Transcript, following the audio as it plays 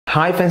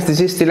Hi friends, this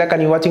is Tilak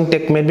and you're watching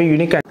Tech Made Me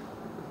Unique.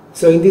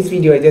 So in this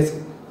video I just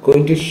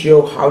going to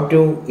show how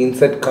to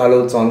insert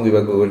callouts on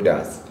your Google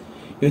Docs.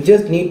 You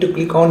just need to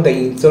click on the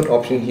insert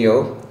option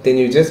here, then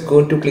you just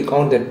going to click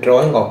on the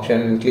drawing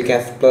option and click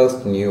as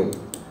plus new.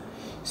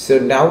 So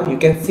now you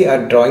can see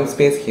a drawing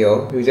space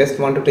here. You just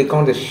want to click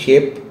on the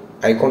shape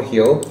icon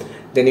here,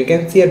 then you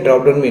can see a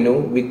drop down menu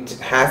which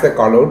has a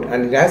callout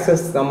and it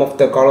has some of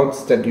the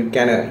callouts that you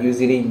can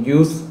usually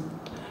use.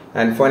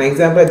 And for an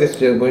example, I just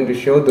going to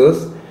show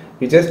this.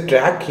 You just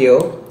drag here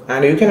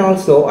and you can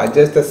also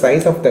adjust the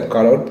size of the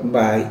callout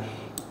by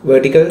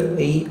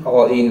vertically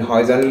or in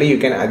horizontally. You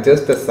can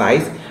adjust the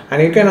size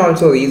and you can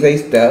also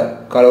resize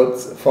the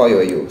callouts for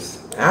your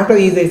use. After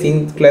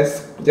resizing,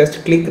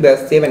 just click the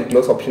save and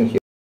close option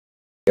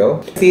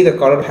here. See the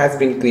callout has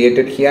been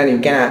created here and you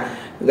can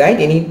write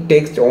any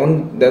text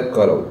on the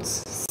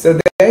callouts. So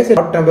there is a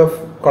lot number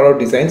of callout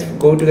designs.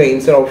 Go to the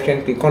insert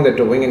option, click on the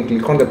drawing and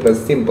click on the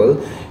plus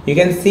symbol. You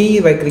can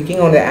see by clicking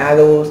on the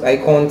arrows,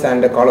 icons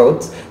and the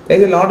callouts, there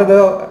is a lot of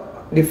the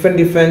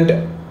different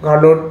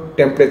callout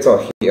templates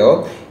are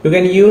here. You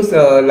can use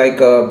like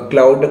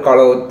cloud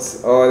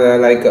callouts or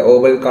like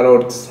oval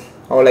callouts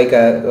or like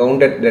a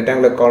rounded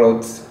rectangular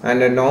callouts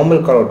and a normal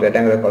callout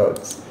rectangular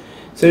callouts.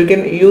 So you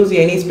can use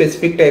any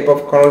specific type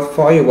of callouts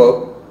for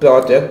your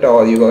project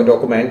or your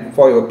document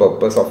for your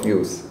purpose of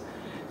use.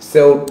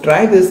 So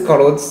try this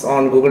callouts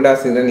on Google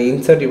Docs and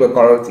insert your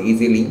callouts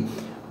easily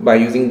by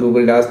using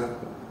Google Docs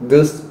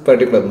this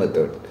particular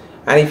method.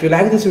 And if you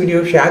like this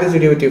video, share this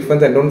video with your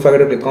friends and don't forget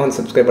to click on the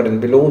subscribe button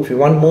below. If you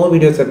want more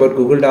videos about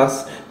Google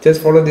Docs,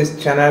 just follow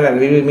this channel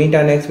and we will meet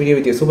our next video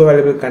with your super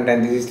valuable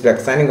content. This is Tilak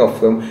signing off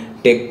from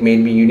Tech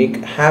Made Me Unique.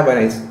 Have a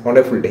nice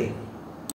wonderful day.